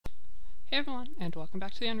Hey everyone, and welcome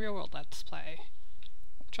back to the Unreal World Let's Play.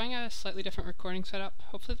 Trying a slightly different recording setup.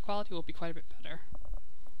 Hopefully the quality will be quite a bit better.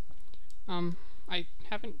 I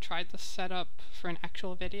haven't tried this setup for an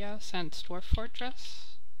actual video since Dwarf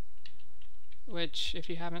Fortress, which, if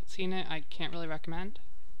you haven't seen it, I can't really recommend.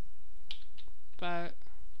 But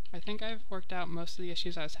I think I've worked out most of the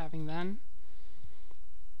issues I was having then.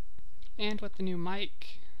 And with the new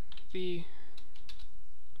mic, the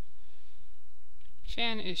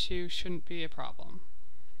fan issue shouldn't be a problem.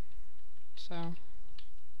 So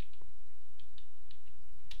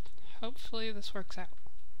hopefully this works out.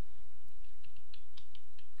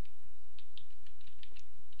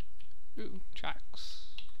 Ooh, tracks.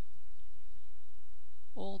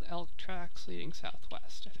 Old elk tracks leading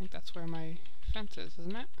southwest. I think that's where my fence is,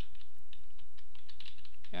 isn't it?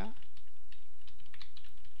 Yeah?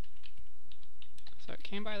 So it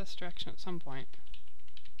came by this direction at some point.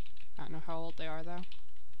 I don't know how old they are though.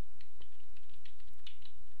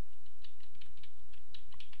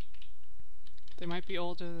 They might be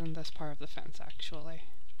older than this part of the fence actually.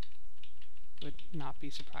 Would not be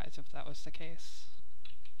surprised if that was the case.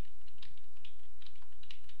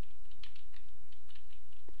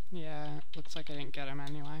 Yeah, looks like I didn't get them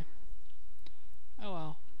anyway. Oh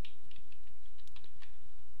well.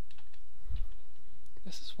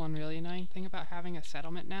 This is one really annoying thing about having a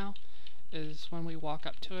settlement now, is when we walk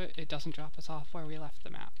up to it, it doesn't drop us off where we left the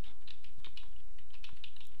map.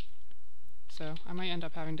 So I might end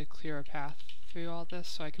up having to clear a path through all this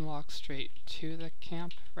so I can walk straight to the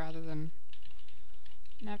camp rather than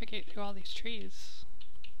navigate through all these trees.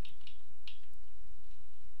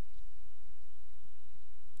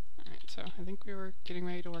 Alright, so I think we were getting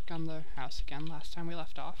ready to work on the house again last time we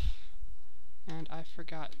left off, and I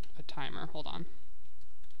forgot a timer. Hold on.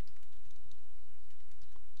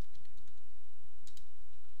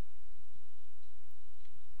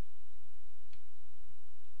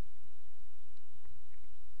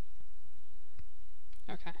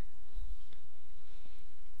 Okay.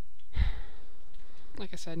 Like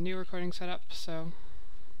I said, new recording setup, so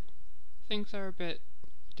things are a bit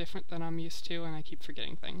different than I'm used to, and I keep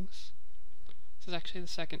forgetting things. This is actually the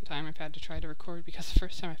second time I've had to try to record because the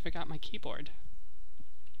first time I forgot my keyboard.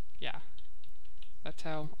 Yeah, that's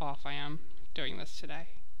how off I am doing this today.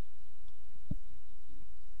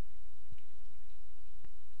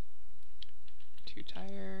 Too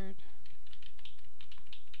tired.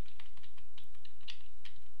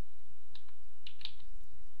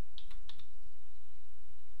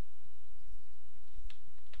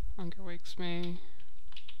 Hunger wakes me.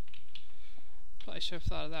 Probably should have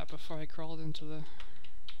thought of that before I crawled into the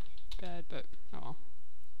bed, but oh well.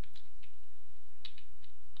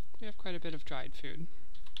 We have quite a bit of dried food.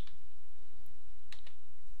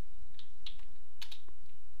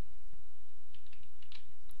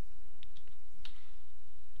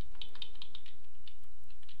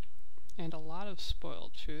 And a lot of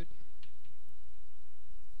spoiled food.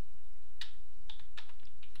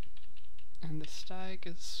 And the stag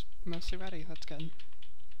is mostly ready, that's good.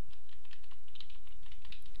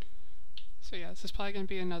 So yeah, this is probably going to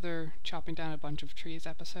be another chopping down a bunch of trees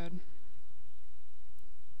episode.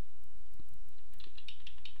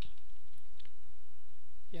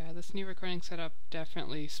 Yeah, this new recording setup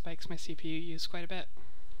definitely spikes my CPU use quite a bit.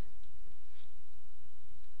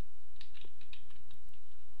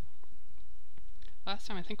 Last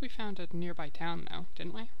time I think we found a nearby town though,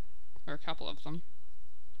 didn't we? Or a couple of them.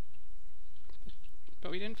 But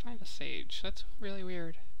we didn't find a sage. That's really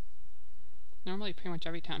weird. Normally pretty much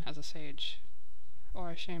every town has a sage. Or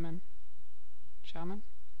a shaman. Shaman?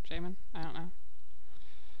 Shaman? I don't know.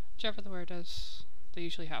 Whichever the word is, they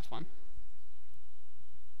usually have one.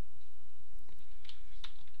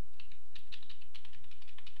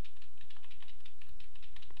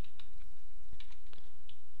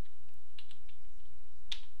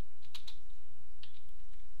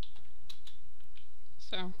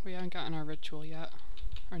 So, we haven't gotten our ritual yet.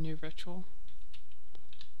 Our new ritual.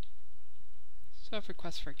 So I have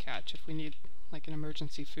requests for a catch if we need like an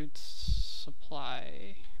emergency food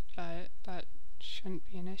supply, but that shouldn't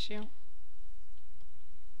be an issue.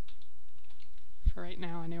 For right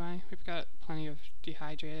now anyway, we've got plenty of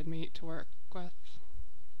dehydrated meat to work with.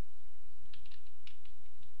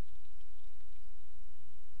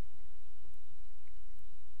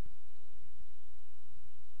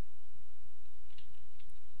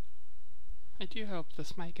 I do hope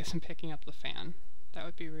this mic isn't picking up the fan. That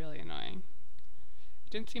would be really annoying.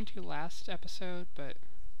 It didn't seem to last episode, but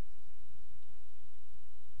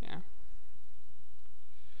yeah.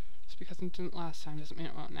 Just because it didn't last time doesn't mean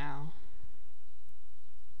it won't now.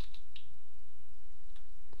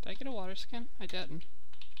 Did I get a water skin? I didn't.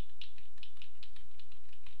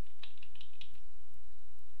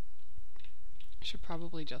 should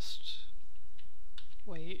probably just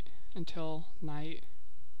wait until night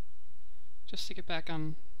just to get back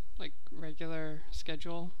on like regular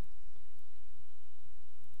schedule.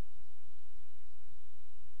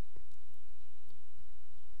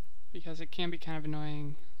 Because it can be kind of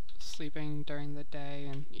annoying sleeping during the day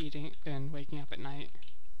and eating and waking up at night.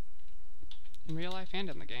 In real life and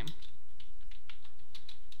in the game.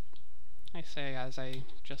 I say as I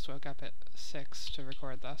just woke up at 6 to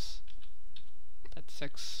record this. At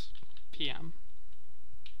 6 p.m.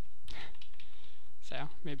 So,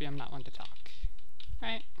 maybe I'm not one to talk.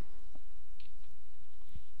 Right?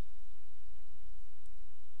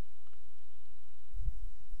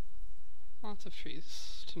 Lots of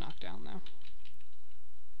trees to knock down though.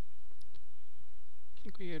 I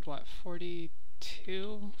think we had, what,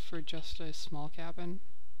 42 for just a small cabin?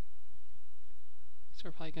 So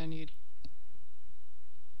we're probably gonna need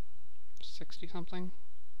 60 something,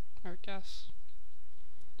 I would guess,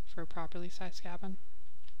 for a properly sized cabin.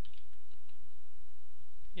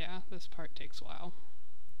 Yeah, this part takes a while.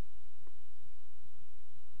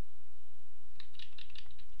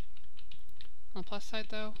 On the plus side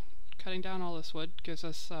though, cutting down all this wood gives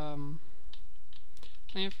us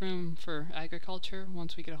plenty of room for agriculture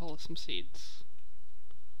once we get a hold of some seeds.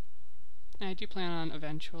 And I do plan on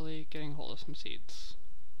eventually getting a hold of some seeds.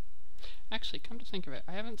 Actually, come to think of it,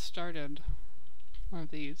 I haven't started one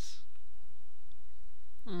of these.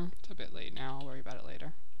 It's a bit late now, I'll worry about it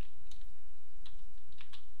later.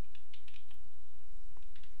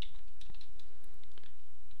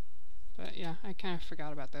 But yeah, I kind of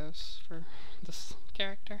forgot about those for this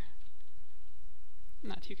character. I'm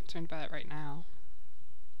not too concerned about it right now.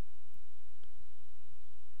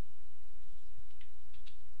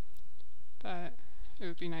 But it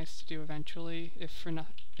would be nice to do eventually, if for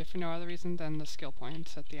no other reason than the skill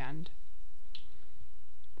points at the end.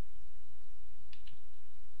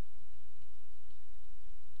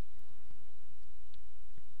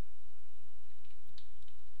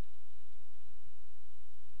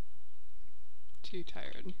 Too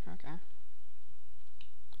tired, okay.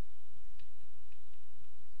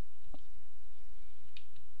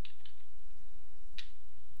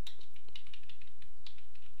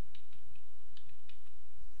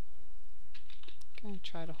 Gonna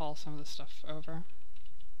try to haul some of this stuff over.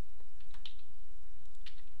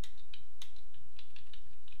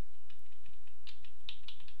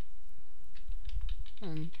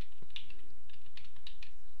 And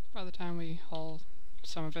by the time we haul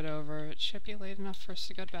some of it over, it should be late enough for us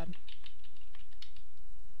to go to bed.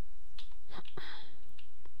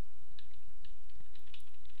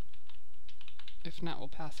 If not, we'll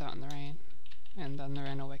pass out in the rain, and then the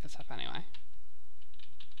rain will wake us up anyway.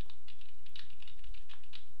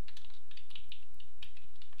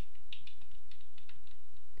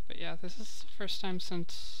 But yeah, this is the first time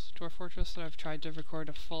since Dwarf Fortress that I've tried to record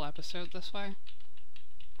a full episode this way.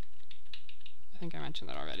 I think I mentioned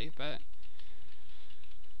that already, but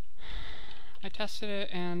I tested it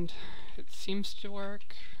and it seems to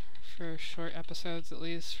work for short episodes, at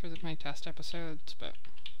least for my test episodes, but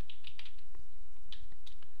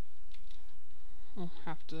we'll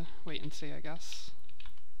have to wait and see, I guess.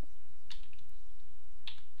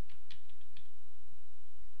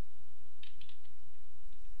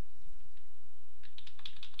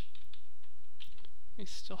 We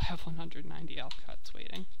still have 190 elk cuts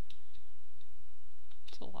waiting.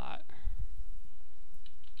 It's a lot.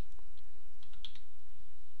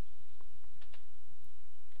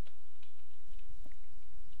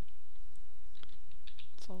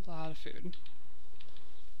 It's a lot of food.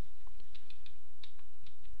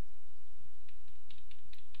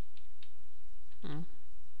 So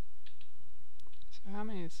how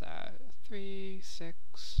many is that? 3,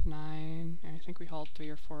 6, 9, and I think we hauled 3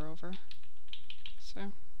 or 4 over. So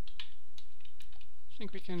I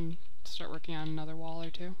think we can start working on another wall or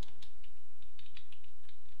two.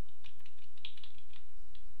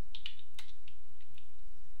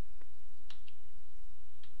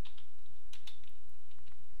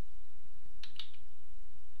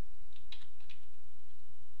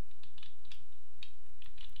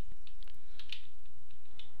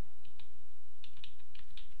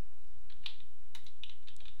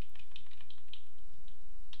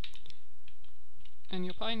 And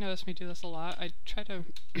you'll probably notice me do this a lot. I try to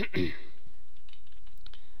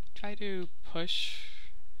push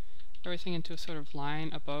everything into a sort of line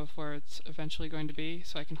above where it's eventually going to be,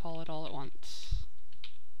 so I can haul it all at once.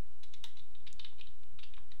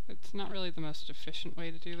 It's not really the most efficient way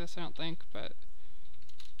to do this, I don't think, but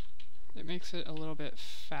it makes it a little bit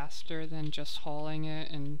faster than just hauling it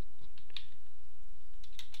and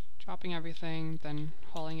dropping everything, then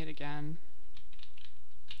hauling it again.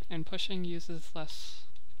 And pushing uses less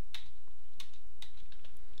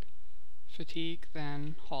fatigue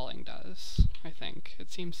than hauling does, I think.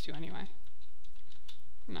 It seems to anyway.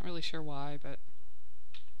 I'm not really sure why, but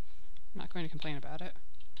I'm not going to complain about it.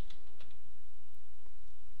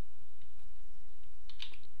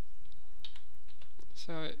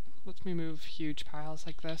 So it lets me move huge piles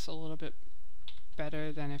like this a little bit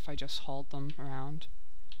better than if I just hauled them around.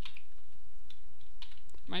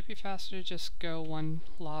 Might be faster to just go one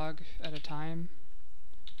log at a time,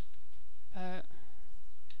 but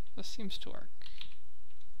this seems to work.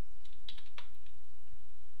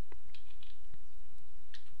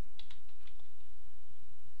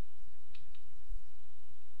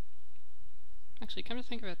 Actually, come to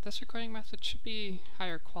think of it, this recording method should be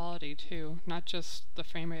higher quality too, not just the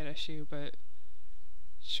frame rate issue, but it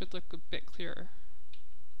should look a bit clearer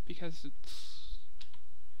because it's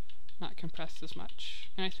not compressed as much.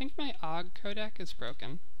 And I think my OGG codec is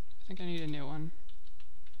broken. I think I need a new one.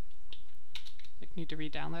 Like, need to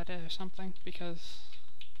re-download it or something, because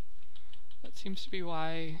that seems to be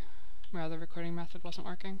why my other recording method wasn't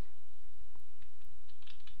working.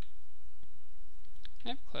 I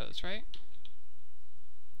have clothes, right?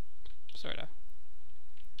 Sorta.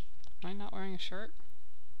 Am I not wearing a shirt?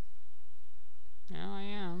 No, I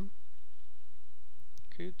am.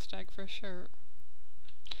 Could stag for a shirt.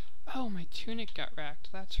 Oh, my tunic got wrecked,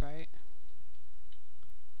 that's right.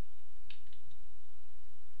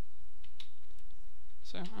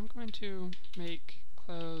 So I'm going to make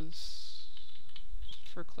clothes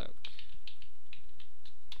for cloak.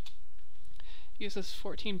 Uses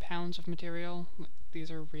 14 pounds of material.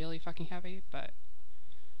 These are really fucking heavy, but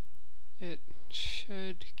it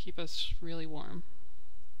should keep us really warm.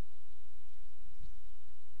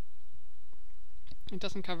 It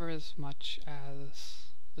doesn't cover as much as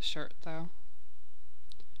the shirt though.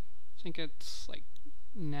 I think it's like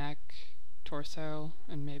neck, torso,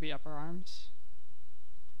 and maybe upper arms.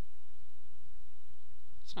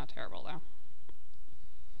 It's not terrible though.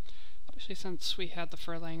 Especially since we had the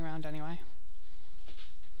fur laying around anyway.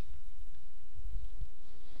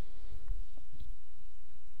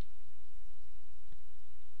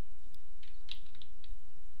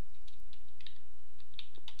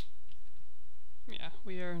 Yeah,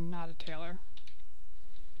 we are not a tailor.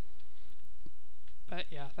 But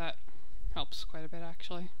yeah, that helps quite a bit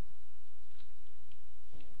actually.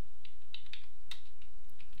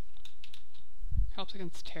 Helps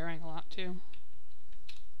against tearing a lot too.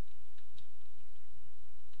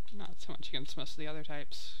 Not so much against most of the other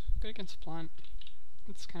types. Good against blunt.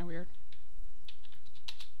 It's kind of weird.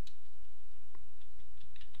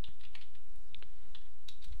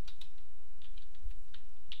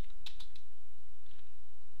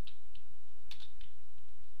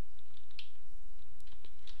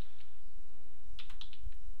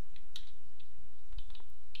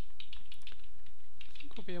 I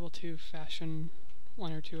think we'll be able to fashion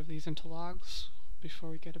one or two of these into logs before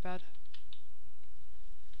we go to bed.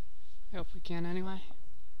 I hope we can anyway.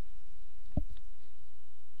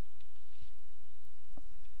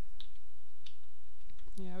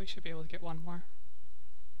 Yeah, we should be able to get one more.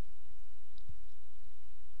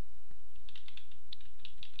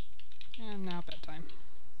 And now bedtime.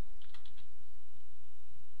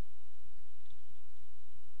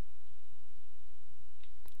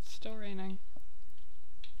 It's still raining.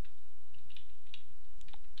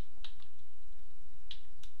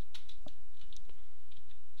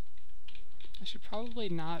 I should probably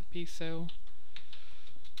not be so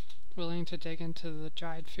willing to dig into the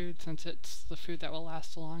dried food since it's the food that will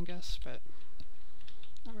last the longest, but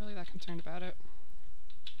not really that concerned about it.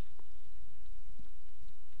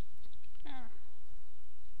 Yeah.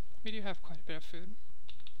 We do have quite a bit of food.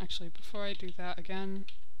 Actually, before I do that again...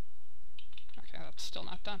 Okay, that's still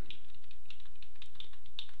not done.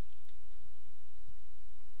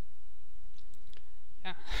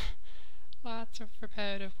 Yeah. Lots of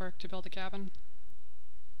repetitive work to build a cabin.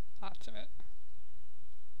 Lots of it.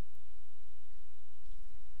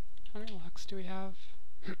 How many logs do we have?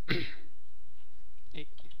 8.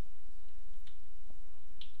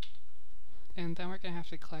 And then we're gonna have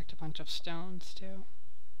to collect a bunch of stones too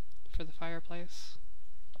for the fireplace.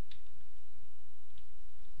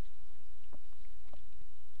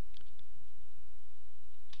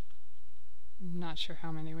 I'm not sure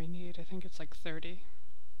how many we need. I think it's like 30.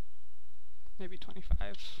 Maybe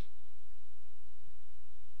 25.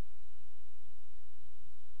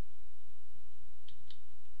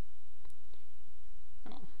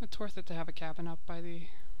 Oh, it's worth it to have a cabin up by the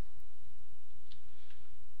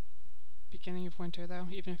beginning of winter though,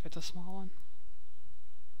 even if it's a small one.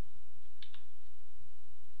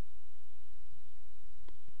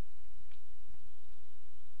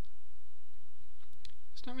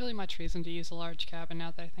 There's not really much reason to use a large cabin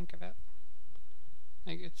now that I think of it.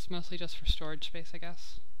 Like, it's mostly just for storage space, I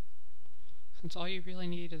guess. Since all you really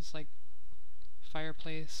need is, like,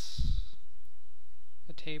 fireplace,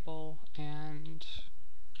 a table, and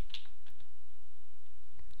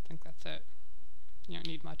I think that's it. You don't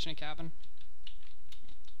need much in a cabin.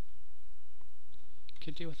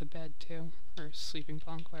 Could do with a bed, too, or sleeping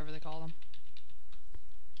bunk, whatever they call them.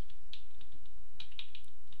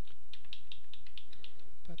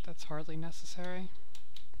 But that's hardly necessary.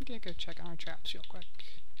 I'm gonna go check on our traps real quick.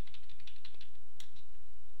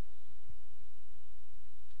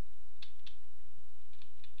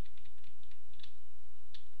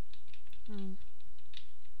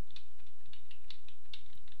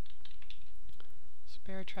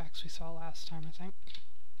 Spare tracks we saw last time, I think.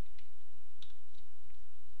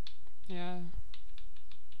 Yeah.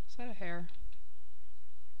 Is that a hare?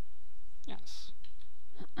 Yes.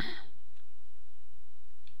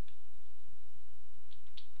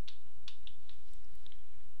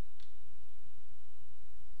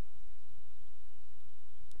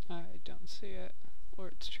 I don't see it, or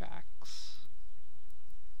its tracks.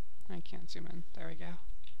 I can't zoom in. There we go.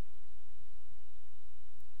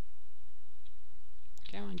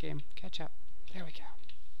 Go on, game. Catch up. There we go.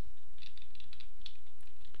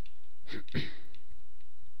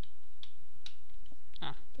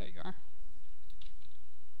 Ah, there you are.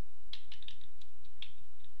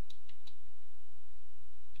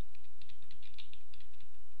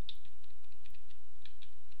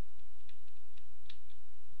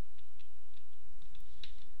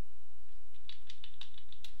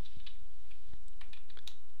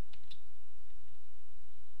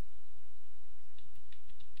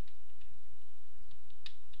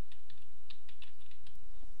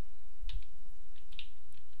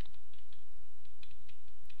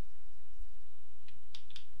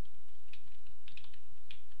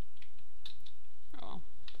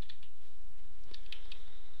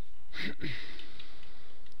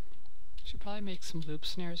 Should probably make some loop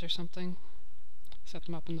snares or something. Set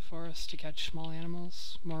them up in the forest to catch small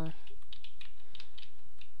animals more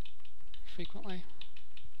frequently.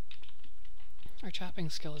 Our chopping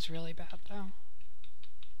skill is really bad, though.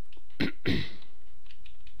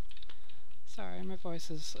 Sorry, my voice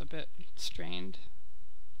is a bit strained.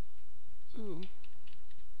 Ooh.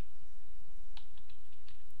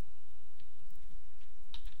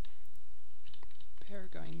 Bear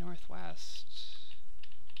going northwest.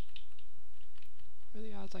 What are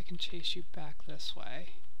the odds I can chase you back this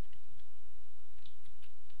way?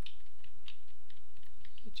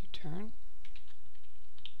 Did you turn?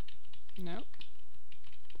 Nope.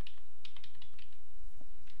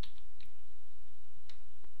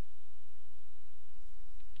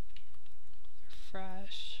 They're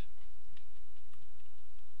fresh.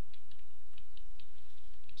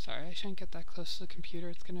 Sorry, I shouldn't get that close to the computer.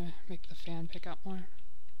 It's gonna make the fan pick up more.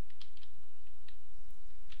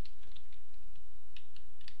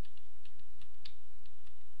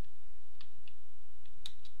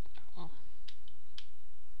 Oh well.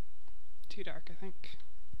 Too dark, I think.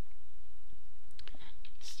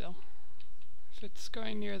 Still. If it's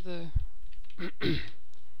going near the if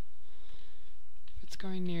it's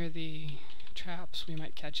going near the traps, we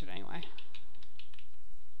might catch it anyway.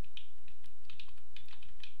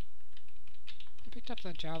 I picked up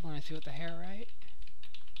that javelin I threw at the hare, right?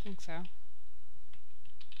 I think so.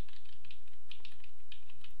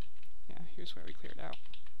 Yeah, here's where we cleared out.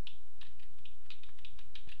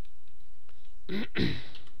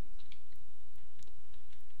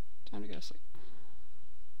 Time to go to sleep.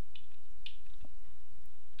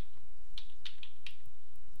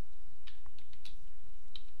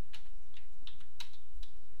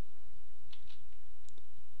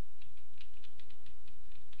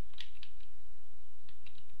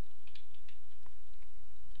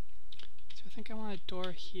 So I think I want a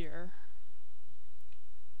door here.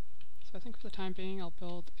 So I think for the time being I'll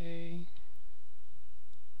build a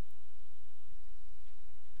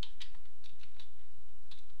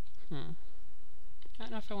I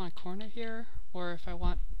don't know if I want a corner here or if I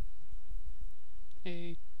want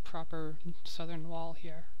a proper southern wall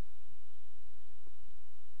here.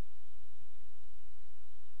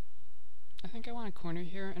 I think I want a corner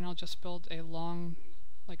here, and I'll just build a long,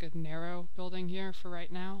 like a narrow building here for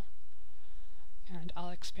right now, and I'll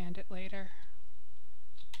expand it later.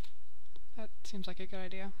 That seems like a good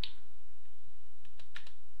idea.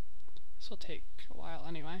 This will take a while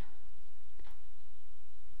anyway.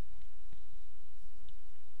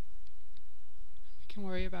 We can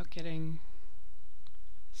worry about getting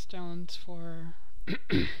stones for we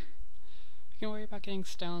can worry about getting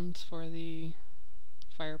stones for the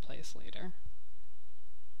fireplace later.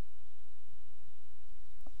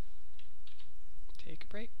 take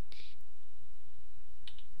a break.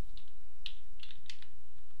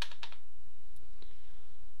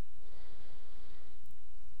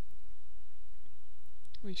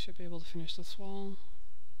 We should be able to finish this wall.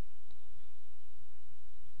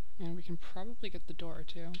 And we can probably get the door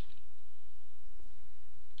too.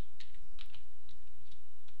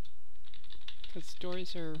 Because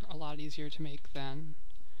doors are a lot easier to make than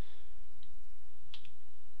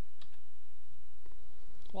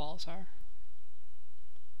walls are.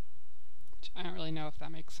 Which I don't really know if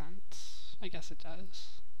that makes sense. I guess it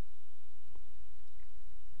does.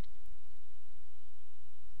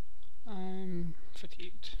 I'm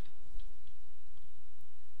fatigued.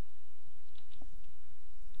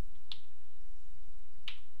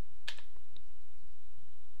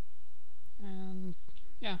 And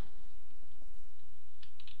yeah.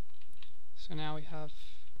 So now we have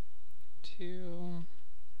 3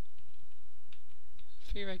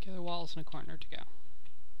 regular walls and a corner to go.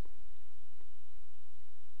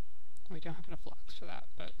 We don't have enough blocks for that,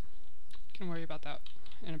 but we can worry about that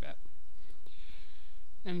in a bit.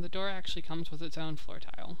 And the door actually comes with its own floor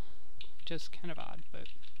tile, which is kind of odd, but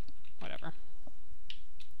whatever.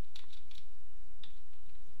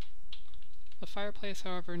 The fireplace,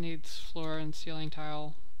 however, needs floor and ceiling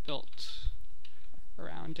tile built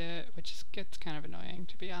around it, which gets kind of annoying,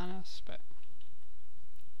 to be honest, but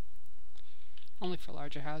only for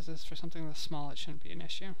larger houses. For something this small, it shouldn't be an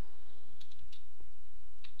issue.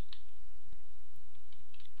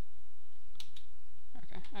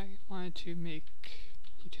 Okay, I wanted to make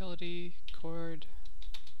utility cord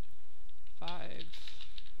 5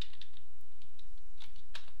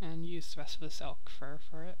 and use the rest of the silk fur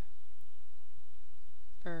for it.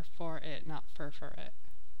 Fur for it, not fur for it.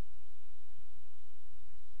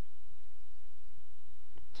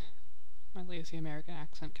 My lazy American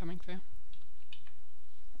accent coming through.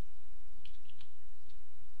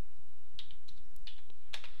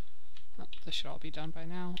 Well, this should all be done by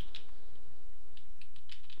now.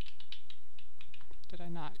 Did I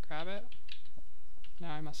not grab it? No,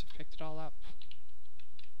 I must have picked it all up.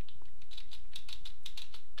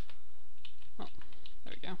 Oh,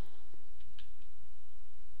 there we go.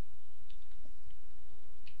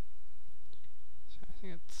 So I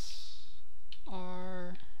think it's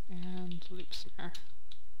R and loop snare.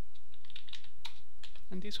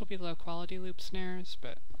 And these will be low quality loop snares,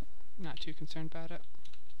 but I'm not too concerned about it.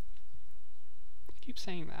 I keep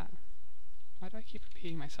saying that. Why do I keep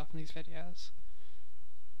repeating myself in these videos?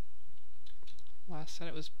 Last set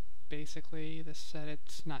it was basically, this set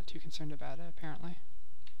it's not too concerned about it, apparently.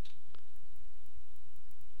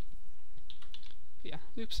 But yeah,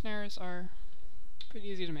 loop snares are pretty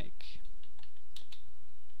easy to make.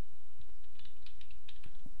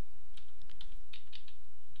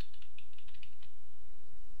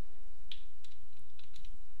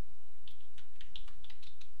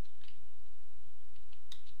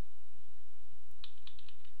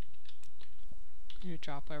 I'm going to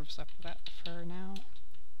drop whatever's left of that for now.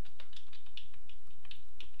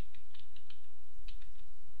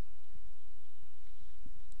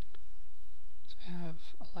 So I have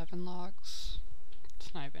 11 logs.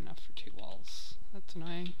 It's not even enough for 2 walls. That's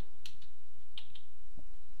annoying.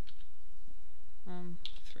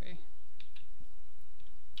 3.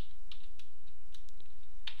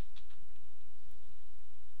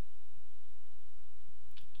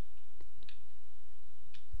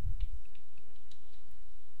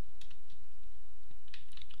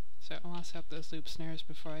 So I want to set up those loop snares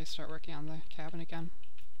before I start working on the cabin again.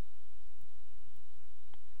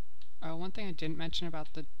 One thing I didn't mention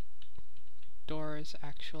about the doors,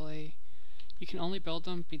 actually, you can only build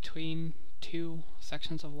them between 2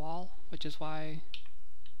 sections of wall, which is why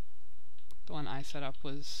the one I set up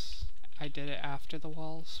was, I did it after the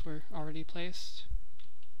walls were already placed.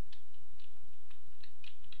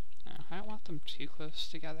 I don't want them too close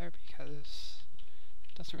together because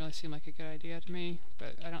it doesn't really seem like a good idea to me,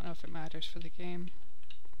 but I don't know if it matters for the game.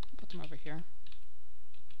 I'll put them over here.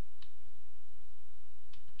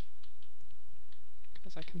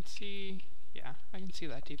 Because I can see, yeah, I can see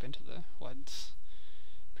that deep into the woods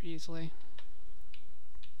pretty easily.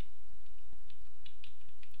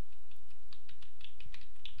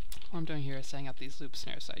 What I'm doing here is setting up these loop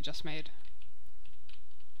snares that I just made.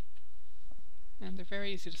 And they're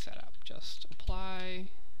very easy to set up. Just apply,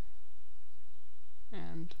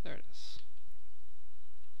 and there it is.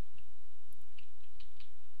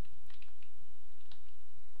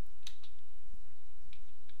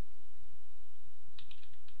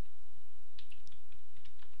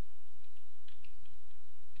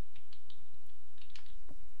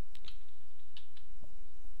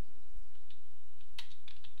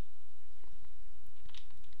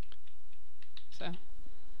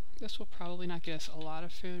 This will probably not get us a lot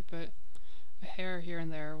of food, but a hare here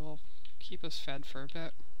and there will keep us fed for a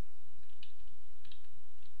bit.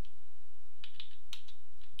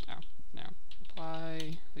 Oh, no.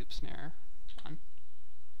 Apply loop snare. Fun.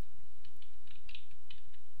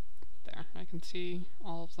 There, I can see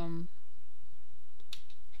all of them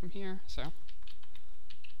from here, so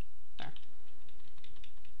there.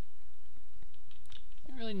 I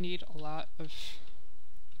don't really need a lot of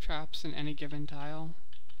traps in any given tile.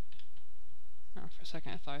 Oh, for a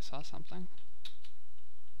second I thought I saw something.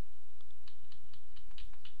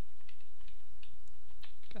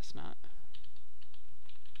 Guess not.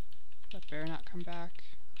 That bear not come back?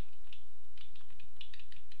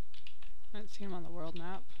 I haven't seen him on the world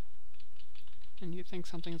map. And you'd think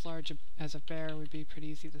something as large as a bear would be pretty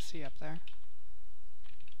easy to see up there.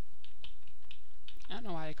 I don't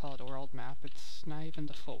know why I call it a world map. It's not even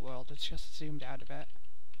the full world, it's just zoomed out a bit.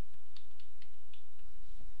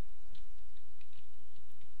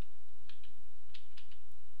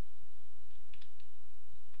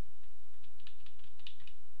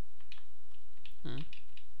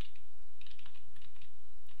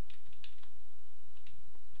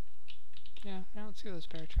 Yeah, I don't see those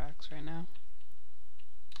bear tracks right now.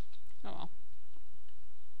 Oh well.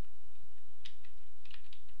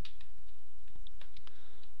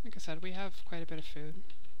 Like I said, we have quite a bit of food,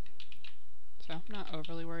 so I'm not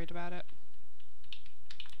overly worried about it.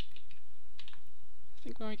 I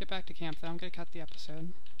think when we get back to camp though, I'm going to cut the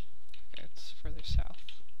episode. Okay, it's further south.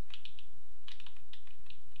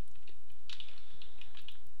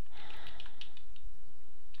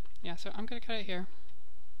 Yeah, so I'm going to cut it here.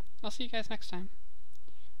 I'll see you guys next time.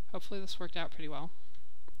 Hopefully this worked out pretty well.